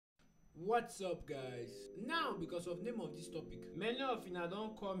What's up, guys? Now, because of name of this topic, many of una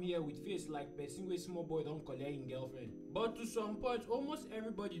don come here with face like person wey small boy don collect im girlfriend. But to some point, almost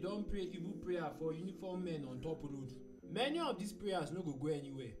everybody don pray evil prayer for uniform men on top road. Many of these prayers no go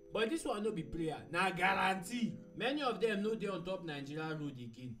anywhere, but this one no be prayer, na guarantee. Many of them no dey on top Nigeria road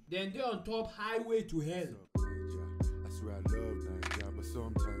again, dem dey on top highway to hell. I swear I love Nigeria, but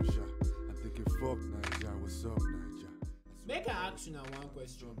sometimes I'm thinking fuck Nigeria, what's up Nigeria? Make I ask una one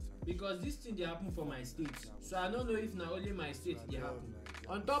question, because this thing dey happen for my state, so I no know if na only my state dey happen.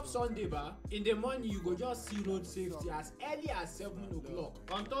 On top Sunday ba, in the morning you go just see road safety as early as 7 o'clock.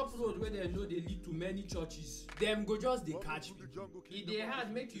 On top road wey dem know dey lead to many churches, dem go just dey catch people. E dey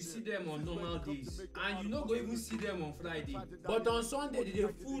hard make you see dem on normal days, and you no go even see dem on Friday. But on Sunday they dey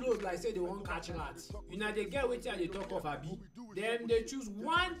full road like say they wan catch rats. Una dey get wetin I dey talk of, abi? Dem dey choose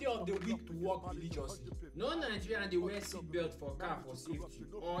one day of the week to work religiously. No Nigerian dey wear seatbelt for car for safety,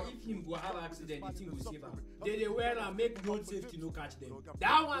 or if him go have accident the thing go save am. They dey wear am make road safety no catch dem.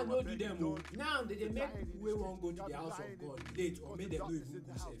 That one no do dem o. Now they dey make people wey wan go to the house of God late or make dem no even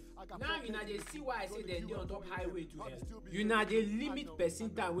go safe. Now una dey see why I say dem dey on top highway to hell. Una dey limit person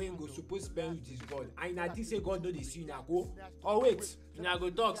time wey im go suppose spend with his God, and una think say God no dey see una go? Or wait, una go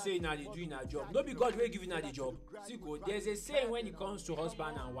talk say una dey do una job. No be God wey give una the job. See go, there's a saying when it comes to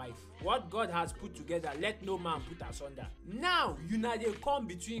husband and wife: what God has put together, let no man put asunder. Now una dey come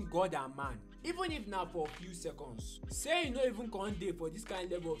between God and man, even if na for few seconds. Say you no even come dey for this kind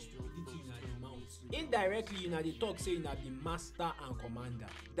level of stupidity una dey mount. Indirectly una dey talk say una be master and commander,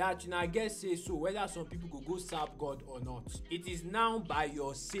 that una get say so whether some people go serve God or not. It is now by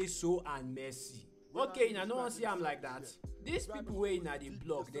your say so and mercy. Okay, una no wan see am like that. These people wey una dey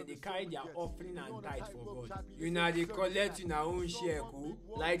block, dem dey carry their offering and tithe for God. Una dey collect una own share ko,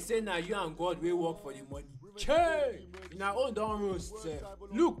 like say na you and God wey work for the money. Chey! Una own don roast sef.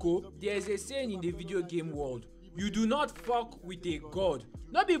 Look o, there is a saying in the video game world: you do not fuck with a god.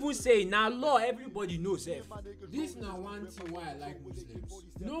 No be even say na law everybody know sef. This na one thing why I like Muslims.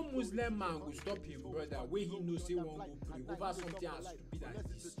 No Muslim man go stop him brother wey he know say wan go pray over something as stupid as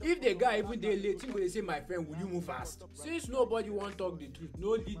this. If the guy even dey late, him go dey say, my friend, will you move fast? Since nobody wan talk the truth,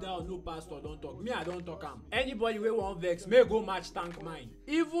 no leader or no pastor don talk, me I don talk am. Anybody wey wan vex, may go match tank mine.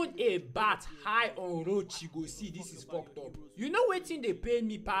 Even a bat high on road, she go see this is fucked up. You know wetin dey pain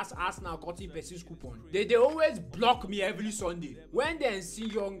me pass Arsenal cutting person's coupon? They always block me every Sunday. When dem see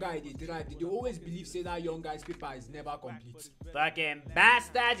young guy dey drive, they always believe say that young guy's paper is never complete. Fucking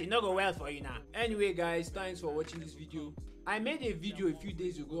bastards, e no go well for you now. Anyway guys, thanks for watching this video. I made a video a few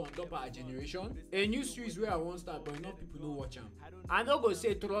days ago on top our generation, a new series where I wan start but enough people no watch am. I no go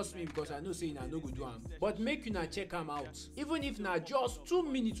say trust me because I know say una no go do am, but make una check am out. Even if na just 2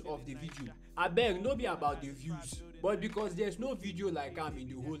 minutes of the video, abeg no be about the views, but because there's no video like am in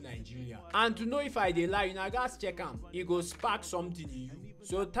the whole Nigeria. And to know if I dey lie, una gats check am, e go spark something in you.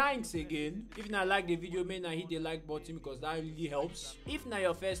 So thanks again. If na like the video, make na hit the like button because that really helps. If na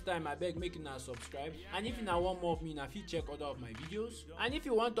your first time, abeg make una subscribe, and if una want more of me, na fit check other of my videos. And if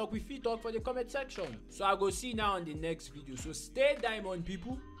you want talk, we fit talk for the comment section. So I go see you now on the next video. So stay diamond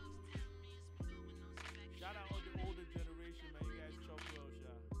people.